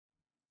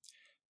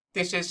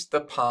This is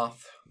the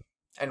path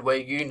and where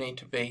you need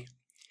to be,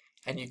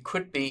 and you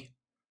could be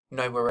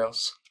nowhere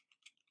else.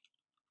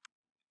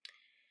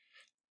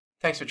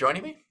 Thanks for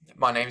joining me.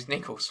 My name is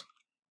Nichols.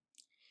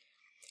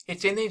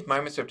 It's in these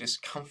moments of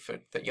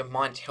discomfort that your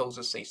mind tells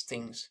us these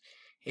things.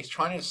 It's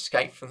trying to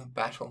escape from the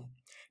battle.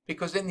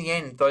 Because in the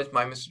end, those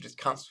moments of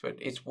discomfort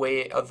is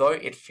where, although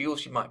it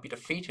feels you might be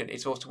defeated,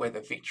 it's also where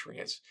the victory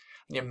is.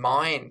 And your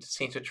mind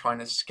seems to try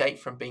and escape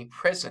from being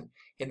present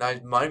in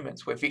those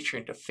moments where victory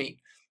and defeat,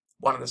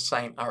 one and the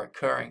same, are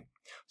occurring.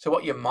 So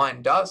what your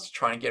mind does to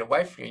try and get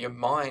away from you, your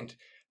mind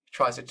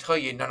tries to tell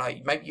you, no,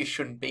 maybe you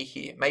shouldn't be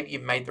here. Maybe you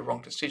made the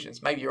wrong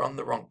decisions. Maybe you're on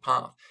the wrong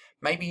path.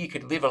 Maybe you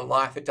could live a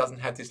life that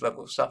doesn't have this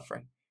level of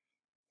suffering.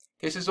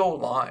 This is all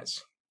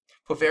lies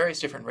for various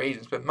different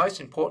reasons, but most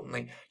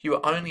importantly, you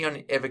are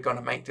only ever going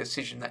to make the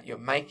decision that you're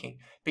making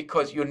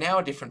because you're now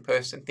a different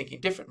person thinking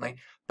differently,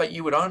 but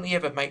you would only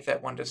ever make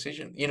that one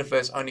decision. The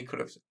universe only could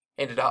have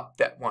ended up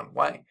that one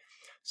way.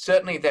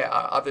 Certainly there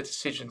are other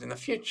decisions in the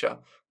future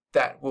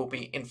that will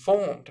be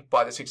informed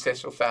by the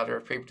success or failure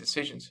of previous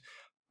decisions,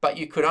 but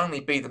you could only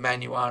be the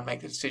man you are and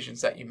make the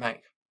decisions that you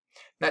make.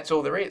 That's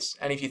all there is.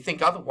 And if you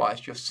think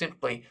otherwise, that's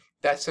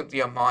simply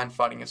your mind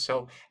fighting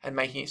yourself and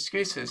making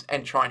excuses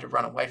and trying to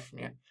run away from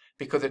you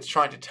because it's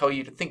trying to tell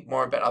you to think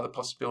more about other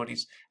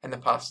possibilities and the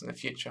past and the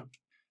future.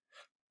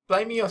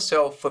 Blaming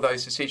yourself for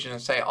those decisions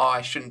and say, oh,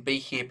 I shouldn't be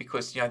here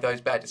because those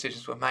bad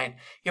decisions were made,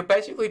 you're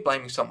basically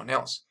blaming someone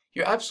else.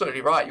 You're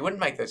absolutely right. You wouldn't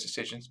make those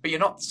decisions, but you're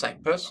not the same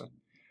person.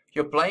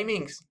 You're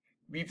blaming,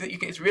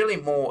 it's really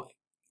more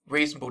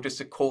reasonable just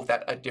to call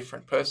that a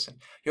different person.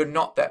 You're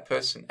not that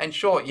person. And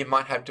sure, you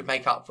might have to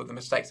make up for the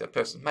mistakes that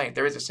person made.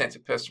 There is a sense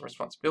of personal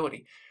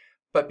responsibility.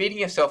 But beating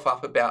yourself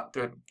up about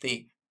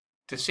the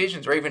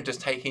decisions, or even just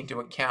taking into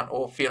account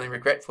or feeling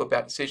regretful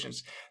about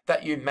decisions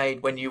that you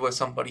made when you were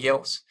somebody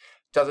else,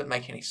 doesn't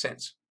make any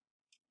sense.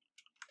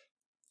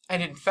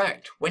 And in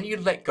fact, when you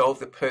let go of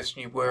the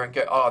person you were and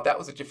go, oh, that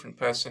was a different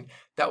person,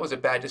 that was a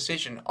bad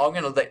decision, I'm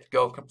going to let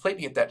go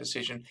completely of that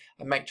decision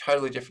and make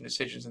totally different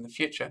decisions in the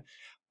future.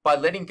 By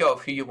letting go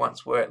of who you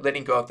once were,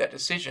 letting go of that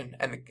decision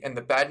and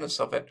the badness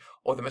of it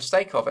or the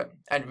mistake of it,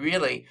 and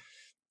really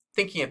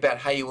thinking about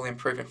how you will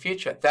improve in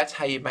future, that's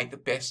how you make the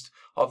best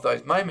of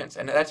those moments,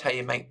 and that's how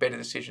you make better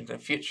decisions in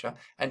the future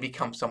and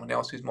become someone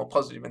else who's more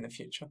positive in the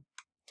future.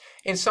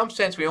 In some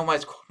sense, we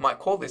almost might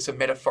call this a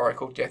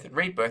metaphorical death and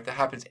rebirth that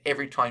happens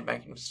every time you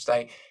make a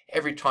mistake,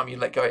 every time you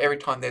let go, every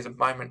time there's a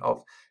moment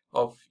of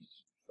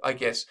I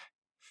guess,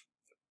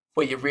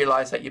 where you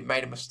realize that you've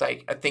made a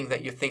mistake, a thing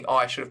that you think, oh,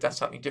 I should have done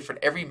something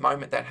different. Every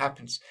moment that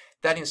happens,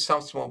 that in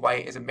some small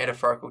way is a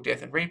metaphorical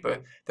death and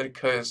rebirth that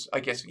occurs, I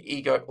guess, in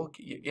ego or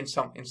in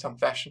some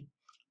fashion.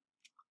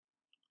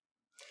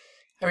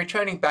 And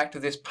returning back to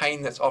this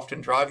pain that's often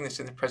driving this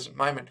in the present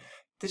moment,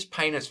 this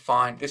pain is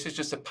fine. This is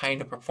just a pain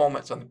of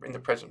performance in the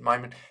present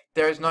moment.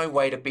 There is no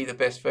way to be the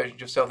best version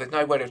of yourself. There's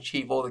no way to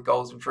achieve all the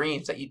goals and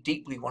dreams that you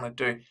deeply want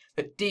to do,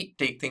 the deep,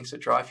 deep things that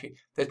drive you.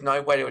 There's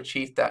no way to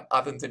achieve that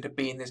other than to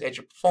be in this edge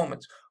of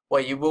performance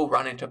where you will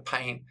run into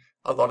pain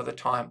a lot of the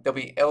time. There'll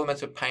be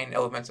elements of pain,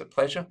 elements of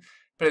pleasure.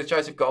 But as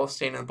Joseph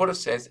Goldstein and the Buddha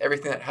says,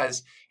 everything that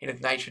has in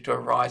its nature to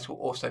arise will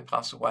also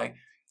pass away.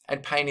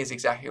 And pain is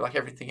exactly like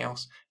everything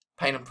else.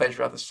 Pain and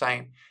pleasure are the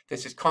same.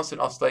 There's this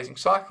constant oscillating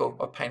cycle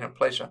of pain and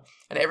pleasure,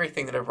 and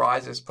everything that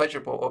arises,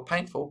 pleasurable or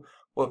painful,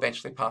 will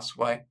eventually pass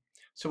away.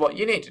 So what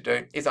you need to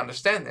do is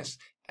understand this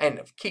and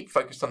keep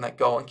focused on that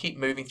goal and keep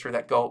moving through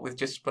that goal with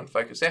discipline,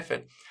 focus,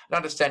 effort, and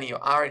understanding you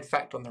are in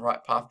fact on the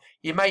right path.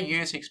 You may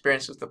use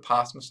experiences of the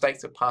past,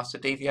 mistakes of the past to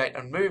deviate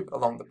and move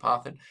along the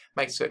path and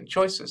make certain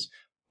choices,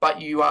 but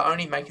you are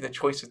only making the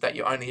choices that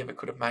you only ever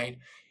could have made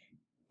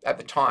at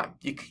the time.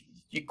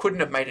 You couldn't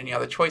have made any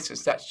other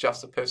choices. That's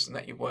just the person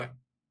that you were.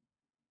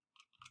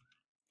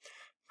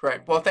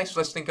 Great. Well, thanks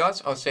for listening,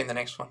 guys. I'll see you in the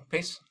next one.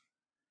 Peace.